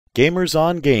Gamers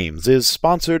on Games is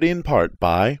sponsored in part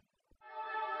by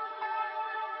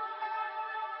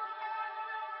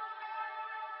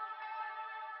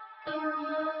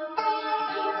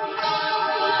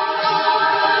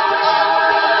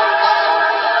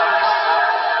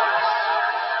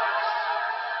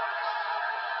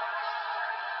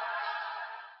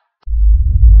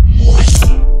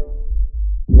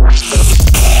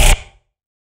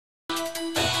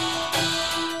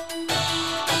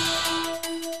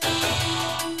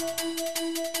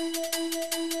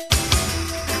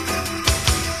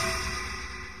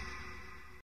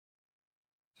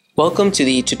Welcome to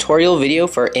the tutorial video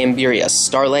for Ambyria,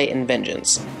 Starlight and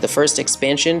Vengeance, the first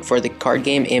expansion for the card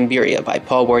game Ambyria by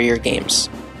Paw-Warrior Games.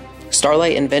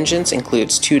 Starlight and Vengeance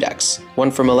includes 2 decks, one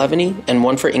for Malevany and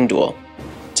one for Ingdual.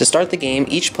 To start the game,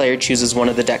 each player chooses one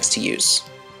of the decks to use.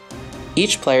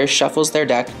 Each player shuffles their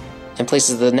deck and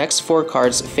places the next 4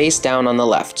 cards face down on the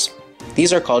left.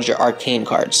 These are called your arcane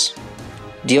cards.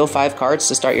 Deal 5 cards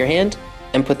to start your hand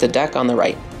and put the deck on the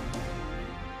right.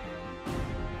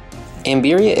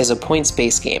 Ambyria is a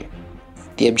points-based game.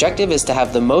 The objective is to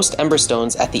have the most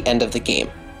Emberstones at the end of the game.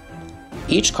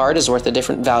 Each card is worth a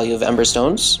different value of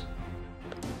Emberstones,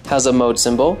 has a mode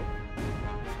symbol,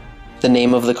 the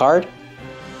name of the card,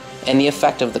 and the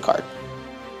effect of the card.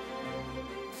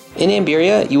 In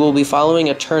Ambyria, you will be following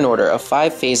a turn order of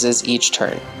 5 phases each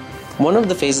turn. One of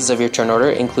the phases of your turn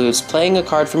order includes playing a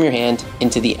card from your hand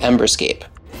into the Emberscape.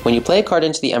 When you play a card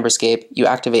into the Emberscape, you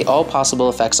activate all possible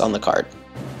effects on the card.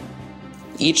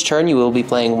 Each turn you will be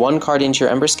playing 1 card into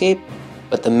your Emberscape,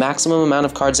 but the maximum amount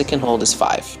of cards it can hold is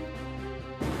 5.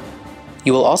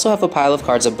 You will also have a pile of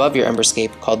cards above your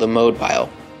Emberscape called the mode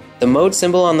pile. The mode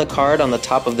symbol on the card on the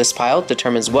top of this pile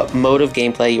determines what mode of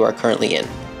gameplay you are currently in.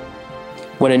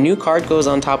 When a new card goes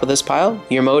on top of this pile,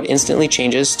 your mode instantly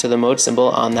changes to the mode symbol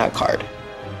on that card.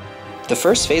 The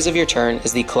first phase of your turn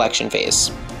is the collection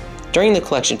phase. During the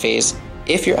collection phase,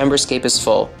 if your Emberscape is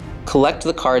full, collect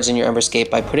the cards in your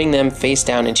Emberscape by putting them face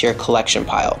down into your collection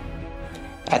pile.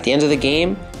 At the end of the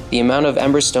game, the amount of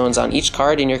Emberstones on each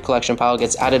card in your collection pile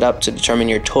gets added up to determine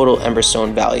your total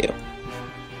Emberstone value.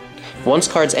 Once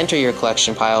cards enter your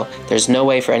collection pile, there's no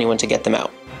way for anyone to get them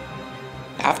out.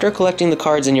 After collecting the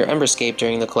cards in your Emberscape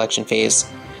during the collection phase,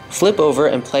 flip over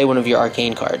and play one of your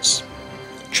arcane cards.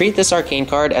 Treat this arcane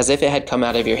card as if it had come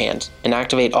out of your hand, and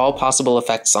activate all possible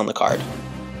effects on the card.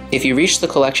 If you reach the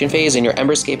collection phase and your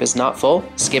Emberscape is not full,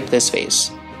 skip this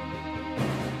phase.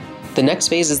 The next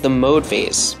phase is the mode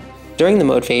phase. During the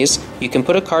mode phase, you can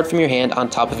put a card from your hand on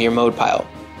top of your mode pile.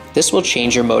 This will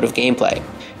change your mode of gameplay.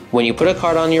 When you put a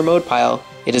card on your mode pile,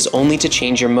 it is only to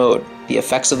change your mode. The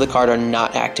effects of the card are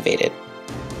not activated.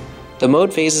 The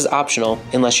mode phase is optional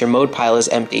unless your mode pile is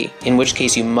empty, in which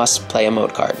case you must play a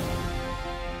mode card.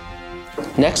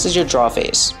 Next is your draw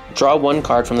phase. Draw 1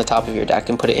 card from the top of your deck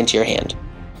and put it into your hand.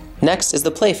 Next is the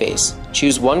play phase.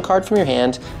 Choose 1 card from your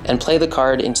hand and play the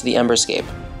card into the Emberscape.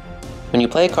 When you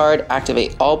play a card,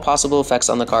 activate all possible effects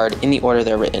on the card in the order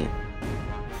they're written.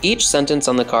 Each sentence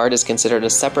on the card is considered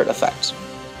a separate effect.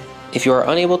 If you are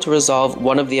unable to resolve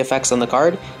one of the effects on the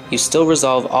card, you still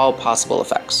resolve all possible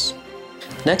effects.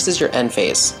 Next is your end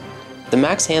phase. The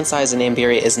max hand size in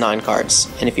Ambyria is 9 cards,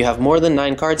 and if you have more than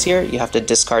 9 cards here, you have to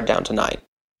discard down to 9.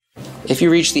 If you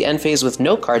reach the end phase with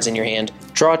no cards in your hand,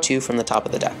 draw 2 from the top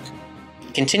of the deck.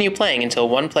 Continue playing until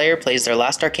one player plays their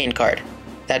last arcane card.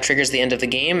 That triggers the end of the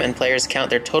game, and players count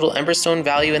their total Emberstone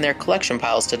value in their collection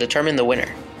piles to determine the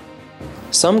winner.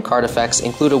 Some card effects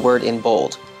include a word in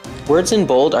bold. Words in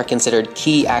bold are considered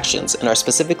key actions and are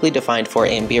specifically defined for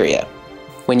Ambyria.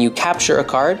 When you capture a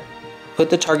card, put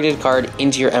the targeted card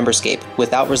into your Emberscape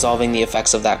without resolving the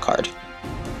effects of that card.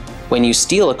 When you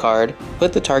steal a card,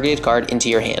 put the targeted card into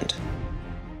your hand.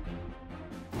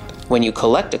 When you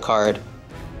collect a card,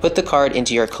 put the card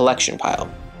into your collection pile.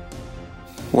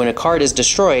 When a card is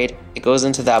destroyed, it goes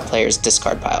into that player's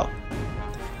discard pile.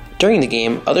 During the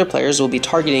game, other players will be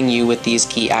targeting you with these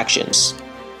key actions.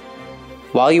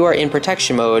 While you are in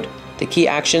protection mode, the key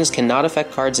actions cannot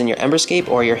affect cards in your Emberscape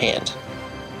or your hand.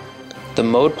 The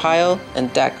mode pile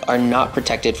and deck are not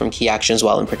protected from key actions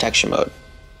while in protection mode.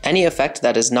 Any effect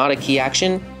that is not a key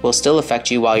action will still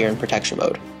affect you while you're in protection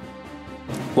mode.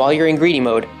 While you're in greedy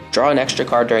mode, draw an extra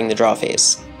card during the draw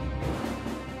phase.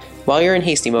 While you're in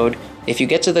hasty mode, if you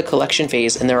get to the collection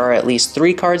phase and there are at least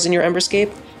 3 cards in your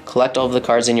Emberscape, collect all of the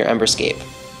cards in your Emberscape.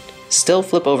 Still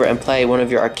flip over and play one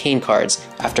of your arcane cards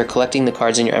after collecting the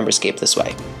cards in your Emberscape this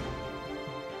way.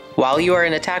 While you are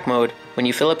in attack mode, when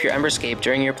you fill up your Emberscape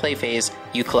during your play phase,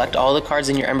 you collect all the cards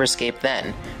in your Emberscape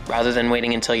then, rather than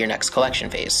waiting until your next collection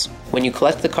phase. When you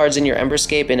collect the cards in your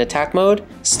Emberscape in attack mode,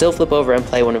 still flip over and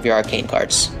play one of your arcane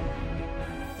cards.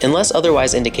 Unless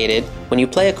otherwise indicated, when you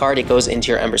play a card it goes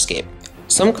into your Emberscape.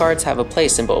 Some cards have a play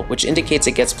symbol, which indicates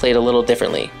it gets played a little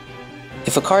differently.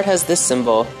 If a card has this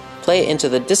symbol, play it into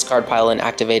the discard pile and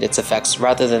activate its effects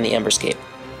rather than the Emberscape.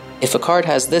 If a card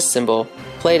has this symbol,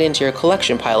 play it into your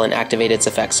collection pile and activate its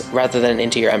effects rather than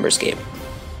into your Emberscape.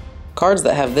 Cards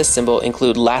that have this symbol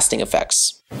include lasting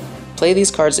effects. Play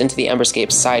these cards into the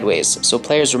Emberscape sideways, so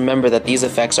players remember that these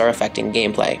effects are affecting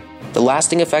gameplay. The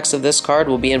lasting effects of this card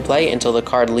will be in play until the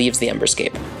card leaves the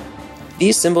Emberscape.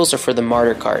 These symbols are for the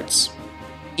Martyr cards.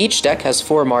 Each deck has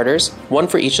 4 Martyrs, one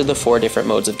for each of the 4 different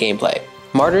modes of gameplay.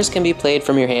 Martyrs can be played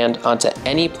from your hand onto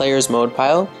any player's mode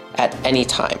pile at any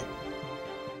time.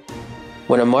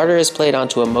 When a Martyr is played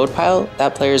onto a mode pile,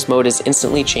 that player's mode is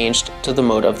instantly changed to the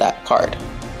mode of that card.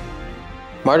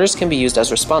 Martyrs can be used as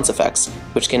response effects,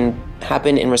 which can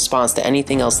happen in response to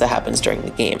anything else that happens during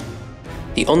the game.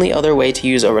 The only other way to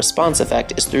use a response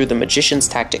effect is through the Magician's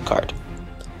Tactic card.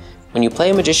 When you play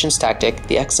a Magician's Tactic,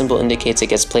 the X symbol indicates it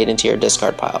gets played into your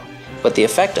discard pile, but the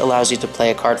effect allows you to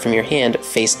play a card from your hand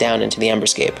face down into the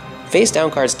Emberscape. Face down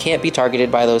cards can't be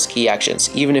targeted by those key actions,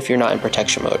 even if you're not in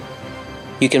protection mode.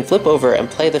 You can flip over and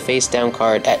play the face down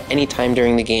card at any time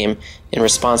during the game in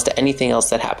response to anything else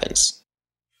that happens.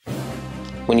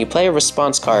 When you play a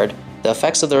response card, the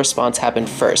effects of the response happen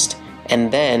first,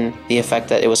 and then the effect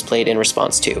that it was played in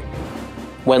response to.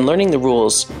 When learning the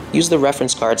rules, use the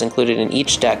reference cards included in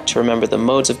each deck to remember the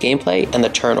modes of gameplay and the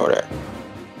turn order.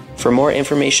 For more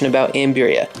information about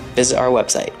Ambyria, visit our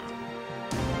website.